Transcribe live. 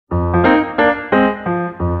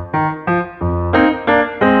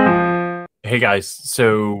Hey guys,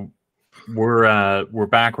 so we're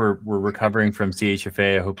back. We're recovering from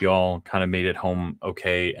CHFA. I hope you all kind of made it home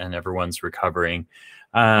okay, and everyone's recovering.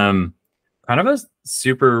 Um, Kind of a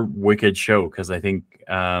super wicked show because I think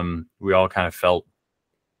we all kind of felt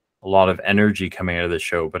a lot of energy coming out of the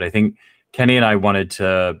show. But I think Kenny and I wanted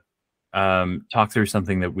to talk through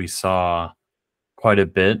something that we saw quite a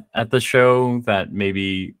bit at the show that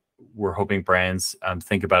maybe we're hoping brands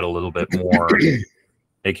think about a little bit more.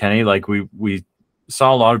 Hey Kenny, like we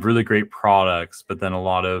saw a lot of really great products, but then a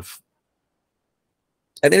lot of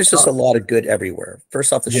I think there's just a lot of good everywhere.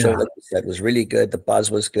 First off, the show, yeah, like you said, was really good. The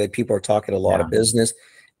buzz was good. People are talking a lot yeah, of business.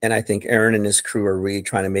 And I think Aaron and his crew are really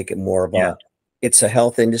trying to make it more of yeah, it's a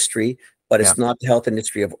health industry, but yeah, it's not the health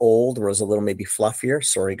industry of old, where it was a little maybe fluffier.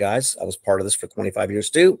 Sorry, guys. I was part of this for 25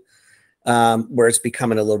 years too, where it's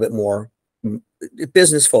becoming a little bit more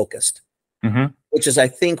business focused, which is, I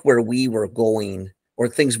think, where we were going, or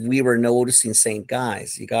things we were noticing, saying,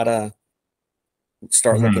 guys, you got to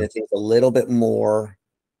start looking at things a little bit more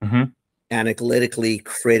analytically,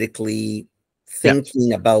 critically, yeah,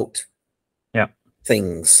 thinking about yeah.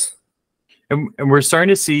 things. And we're starting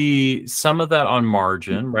to see some of that on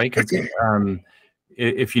margin, right? Because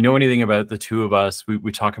if you know anything about the two of us,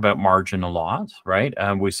 we talk about margin a lot, right?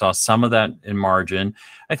 We saw some of that in margin.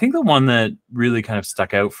 I think the one that really kind of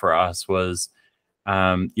stuck out for us was,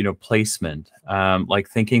 placement, like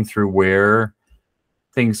thinking through where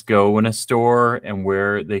things go in a store and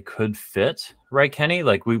where they could fit, right, Kenny?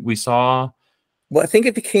 Like we saw. Well, I think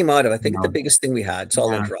it came out of, I think the biggest thing we had, so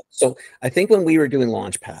I'll interrupt. So I think when we were doing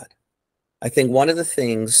Launchpad, I think one of the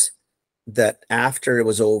things that after it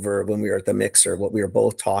was over, when we were at the mixer, what we were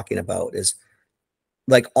both talking about is,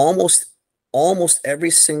 like, almost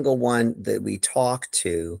every single one that we talked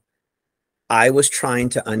to, I was trying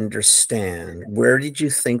to understand, where did you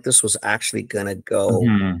think this was actually going to go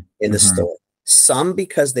in the store? Some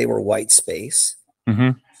because they were white space.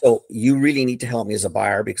 So you really need to help me as a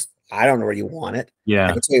buyer because I don't know where you want it. Yeah.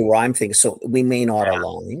 I can tell you where I'm thinking. So we may not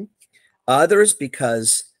align. Others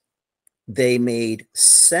because they made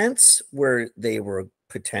sense where they were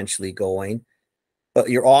potentially going, but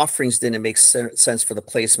your offerings didn't make sense for the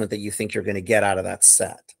placement that you think you're going to get out of that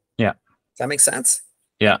set. Yeah. Does that make sense?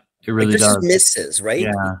 Yeah, it really does. Misses, right?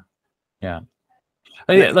 Yeah. Yeah.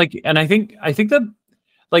 And I think that,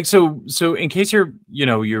 like, so in case you're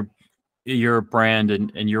a brand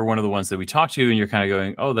and you're one of the ones that we talk to and you're kind of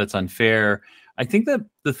going, oh, that's unfair. I think that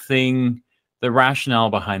the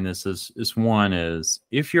rationale behind this is one is,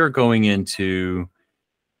 if you're going into,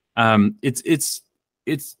 it's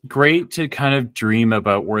great to kind of dream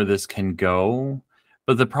about where this can go.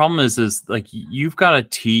 But the problem is like, you've got to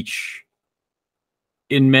teach.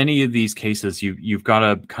 In many of these cases, you've got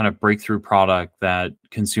to kind of break through product that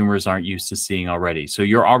consumers aren't used to seeing already. So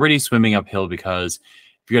you're already swimming uphill because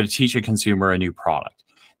you've got to teach a consumer a new product.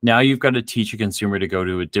 Now you've got to teach a consumer to go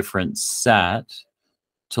to a different set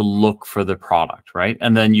to look for the product, right?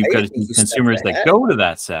 And then you've got to teach consumers that go to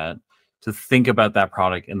that set to think about that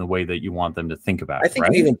product in the way that you want them to think about it. I think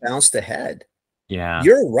you even bounced ahead. Yeah.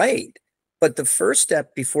 You're right. But the first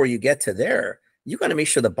step before you get to there, you got to make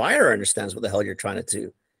sure the buyer understands what the hell you're trying to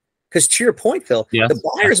do. Because to your point, Phil, the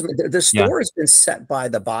buyers, the store has been set by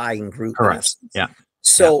the buying group. Correct. Yeah.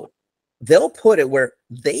 So they'll put it where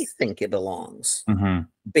they think it belongs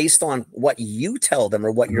based on what you tell them,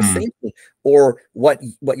 or what you're thinking, or what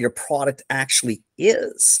your product actually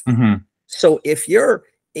is. So if you're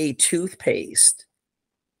a toothpaste,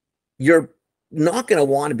 you're not going to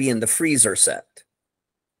want to be in the freezer set.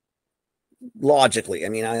 Logically, I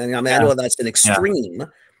mean, I know that's an extreme,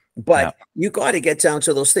 but you got to get down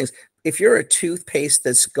to those things. If you're a toothpaste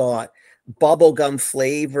that's got bubblegum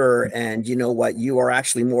flavor and you know what, you are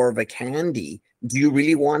actually more of a candy, do you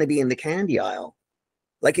really want to be in the candy aisle?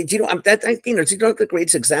 Like, you know, I think there's the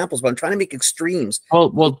greatest examples, but I'm trying to make extremes.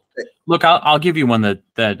 Well, look, I'll give you one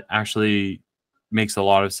that actually makes a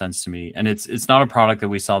lot of sense to me, and it's not a product that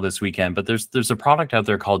we saw this weekend, but there's a product out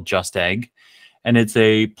there called Just Egg. And it's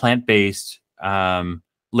a plant-based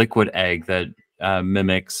liquid egg that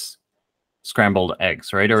mimics scrambled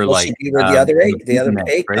eggs, right? Or like the other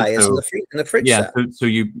egg right? guy is in the fridge. Yeah, so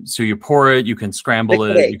you pour it, you can scramble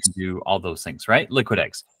it, you can do all those things, right? Liquid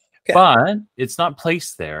eggs. Okay. But it's not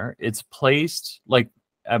placed there. It's placed, like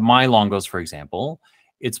at my Longos, for example,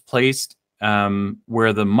 it's placed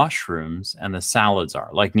where the mushrooms and the salads are,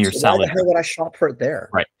 like near salad. Why the hell would I shop for it there?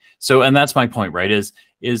 Right. So, and that's my point, right? Is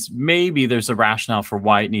maybe there's a rationale for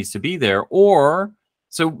why it needs to be there, or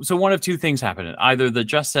so one of two things happen. Either the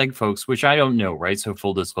Just Egg folks, which I don't know, right? So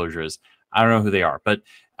full disclosure is I don't know who they are, but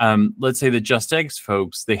let's say the Just Eggs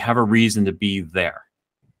folks, they have a reason to be there,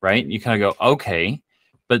 right? You kind of go, okay,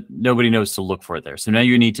 but nobody knows to look for it there. So now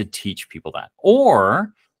you need to teach people that.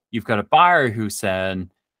 Or you've got a buyer who said,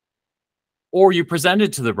 or you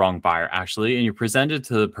presented to the wrong buyer, actually, and you presented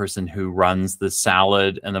to the person who runs the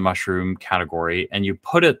salad and the mushroom category, and you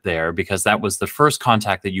put it there because that was the first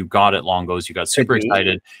contact that you got at Longo's. You got super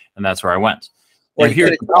excited, and that's where I went. Or you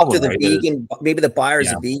could have talked to the vegan, maybe the buyer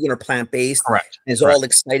is a vegan or plant-based, correct, and is all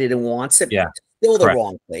excited and wants it. Yeah, still the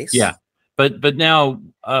wrong place. Yeah, but now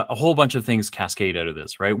a whole bunch of things cascade out of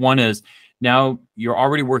this, right? One is now you're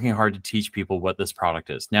already working hard to teach people what this product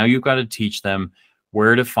is. Now you've got to teach them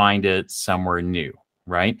where to find it somewhere new,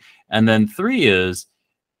 right? And then 3 is,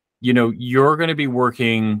 you know, you're going to be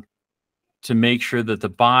working to make sure that the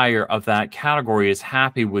buyer of that category is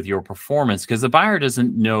happy with your performance, because the buyer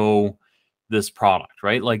doesn't know this product,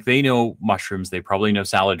 right? Like they know mushrooms, they probably know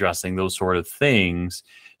salad dressing, those sort of things.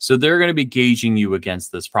 So they're going to be gauging you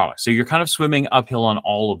against this product. So you're kind of swimming uphill on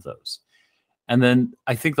all of those. And then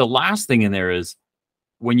I think the last thing in there is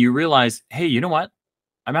when you realize, hey, you know what?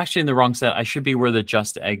 I'm actually in the wrong set. I should be where the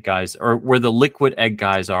Just Egg guys, or where the Liquid Egg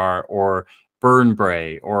guys are, or Burn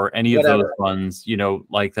Bray, or any of those ones, you know,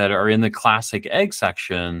 like that are in the classic egg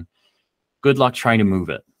section. Good luck trying to move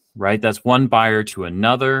it, right? That's one buyer to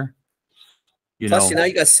another. Plus, now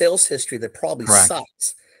you got sales history that probably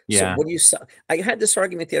sucks. Yeah. So what do you? I had this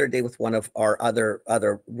argument the other day with one of our other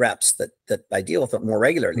reps that I deal with more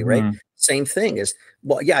regularly. Right? Same thing is,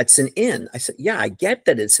 well, yeah, it's an in. I said, yeah, I get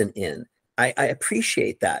that it's an in. I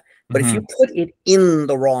appreciate that. But if you put it in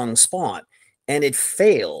the wrong spot and it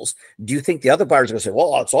fails, do you think the other buyers are going to say,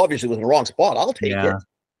 well, it's obviously with the wrong spot, I'll take it?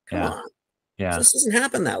 Come on. Yeah. So this doesn't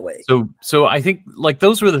happen that way. So I think like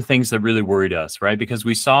those were the things that really worried us, right? Because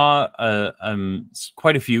we saw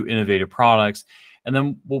quite a few innovative products. And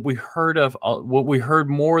then what we heard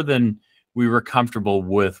more than we were comfortable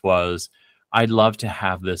with was, I'd love to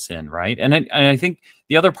have this in, right? And I think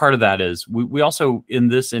the other part of that is we also, in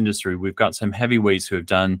this industry, we've got some heavyweights who have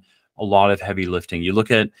done a lot of heavy lifting. You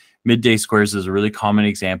look at Midday Squares as a really common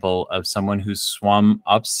example of someone who's swum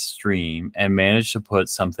upstream and managed to put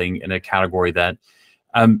something in a category that,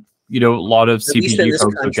 you know, a lot of CPG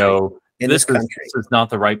folks would go, this is not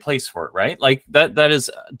the right place for it, right? Like that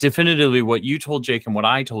is definitively what you told Jake, and what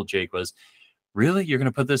I told Jake was, really? You're going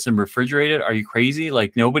to put this in refrigerated? Are you crazy?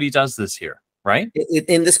 Like nobody does this here, right?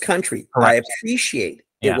 In this country. Correct. I appreciate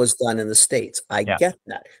it was done in the States. I get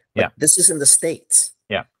that. But this is in the States.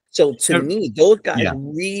 Yeah. So to me, those guys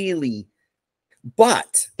really,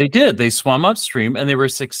 but they did. They swam upstream and they were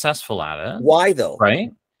successful at it. Why though? Right?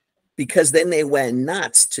 Because then they went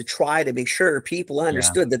nuts to try to make sure people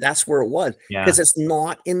understood that that's where it was. Because it's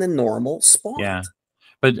not in the normal spot. Yeah.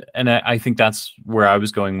 But, and I think that's where I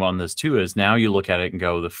was going on this too, is now you look at it and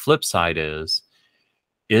go, the flip side is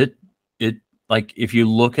it like, if you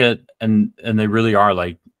look at, and they really are,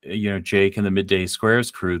 like, you know, Jake and the Midday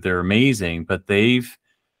Squares crew, they're amazing, but they've,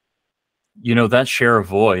 you know, that share of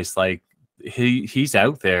voice, like he's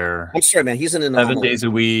out there. I'm sorry, man. He's an anomaly. 7 days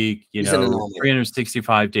a week, you know,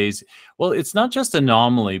 365 days. Well, it's not just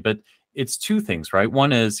anomaly, but it's two things, right?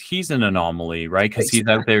 One is he's an anomaly, right? Because he's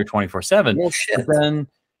out there 24/7. No shit. But then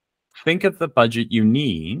think of the budget you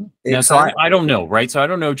need. Now, so I don't know, right? So I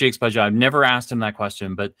don't know Jake's budget. I've never asked him that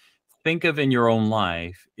question, but think of in your own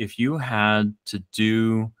life, if you had to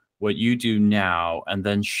do what you do now and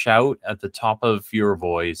then shout at the top of your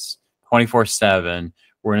voice 24/7,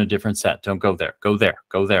 we're in a different set. Don't go there. Go there.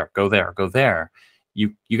 Go there. Go there. Go there.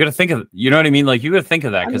 You got to think of, you know what I mean? Like you got to think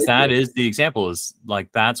of that, because that is the example, is like,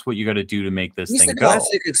 that's what you got to do to make this thing go. He's the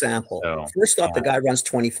classic example. So, first off, the guy runs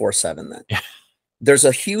 24/7 then. There's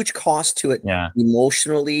a huge cost to it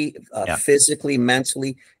emotionally, physically,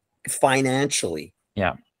 mentally, financially.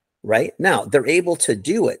 Yeah. Right now, they're able to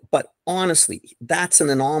do it. But honestly, that's an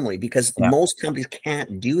anomaly, because most companies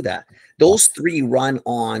can't do that. Those three run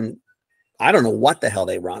on, I don't know what the hell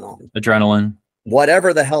they run on. Adrenaline.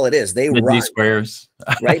 Whatever the hell it is, they run. Squares.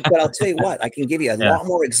 Right. But I'll tell you what, I can give you a lot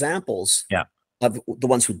more examples of the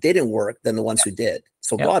ones who didn't work than the ones who did.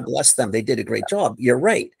 So God bless them. They did a great job. You're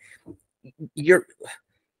right.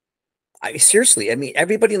 Seriously, I mean,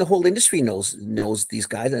 everybody in the whole industry knows these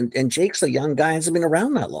guys, and Jake's a young guy, hasn't been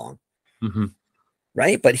around that long.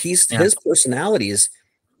 Right. But his personality is,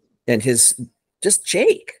 and his just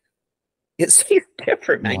Jake. He's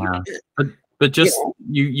different, man. But just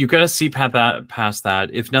you got to see past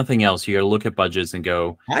that. If nothing else, you got to look at budgets and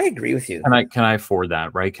go, I agree with you. Can I afford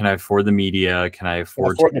that? Right? Can I afford the media? Can I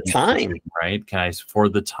afford the time? Right? Can I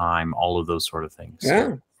afford the time? All of those sort of things. Yeah.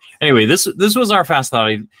 So, anyway, this was our fast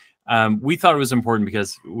thought. We thought it was important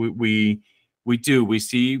because we We do. We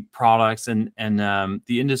see products and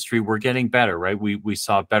the industry. We're getting better, right? We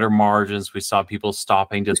saw better margins. We saw people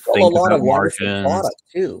stopping to There's still a think lot about of wonderful margins. product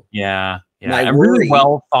too. Yeah, My and really worry,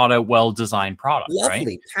 well thought out, well designed product, right?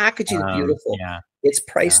 lovely packaging, beautiful. Yeah, It's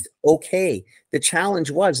yeah. priced okay. The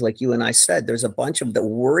challenge was, like you and I said, there's a bunch of that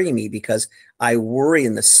worry me because I worry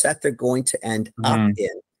in the set they're going to end up Mhm,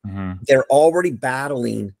 in. mhm, They're already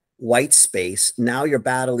battling white space. Now you're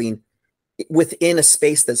battling within a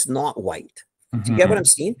space that's not white. Do you get what I'm mhm.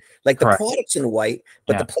 saying? Like the Correct. product's in white,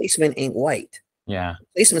 but the Yeah, placement ain't white. yeah,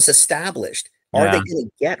 Placement's established. Are they yeah, going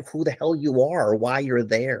to get who the hell you are or why you're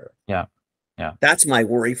there? yeah, yeah, That's my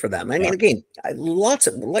worry for them. I yeah, mean, again, lots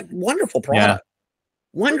of like yeah.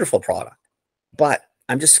 wonderful product, but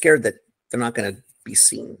I'm just scared that they're not going to be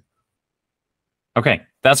seen. Okay,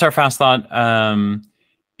 that's our fast thought.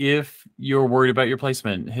 If you're worried about your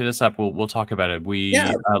placement, hit us up. We'll talk about it. Yeah,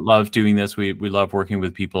 We love doing this. We love working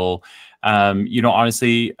with people.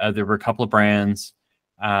 Honestly, there were a couple of brands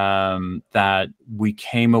that we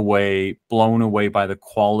came away blown away by the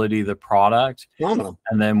quality of the product, phenomenal.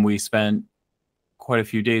 and then we spent quite a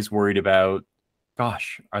few days worried about,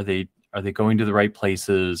 gosh, are they going to the right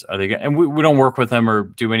places? Are they? And we don't work with them or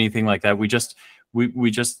do anything like that. We just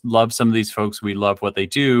love some of these folks. We love what they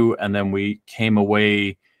do, and then we came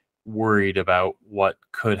away worried about what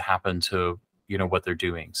could happen to what they're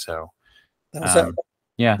doing. So That was it.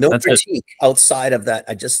 yeah, No that's it. critique outside of that.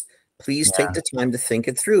 I just please take Yeah, the time to think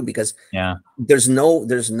it through because yeah, there's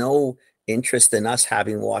no interest in us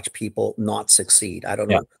having watched people not succeed. I don't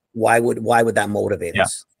yeah, know why would that motivate yeah,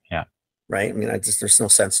 us, yeah, right? I mean, there's no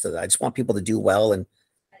sense to that. I just want people to do well and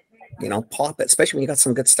pop it, especially when you got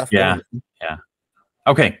some good stuff yeah, going. yeah.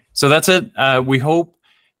 Okay, so that's it. We hope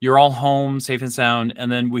you're all home safe and sound,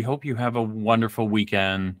 and then we hope you have a wonderful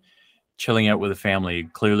weekend chilling out with a family.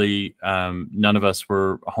 Clearly, none of us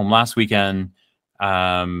were home last weekend,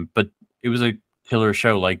 but it was a killer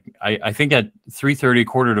show. Like I think at 3:30,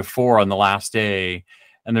 quarter to 4 on the last day,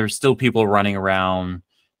 and there's still people running around,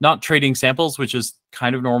 not trading samples, which is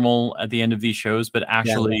kind of normal at the end of these shows, but Yeah,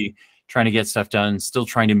 actually trying to get stuff done, still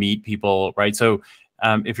trying to meet people, right? So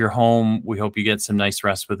if you're home, we hope you get some nice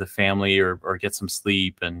rest with the family or get some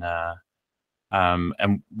sleep, and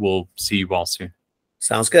we'll see you all soon.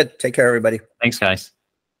 sounds good. Take care, everybody. Thanks, guys.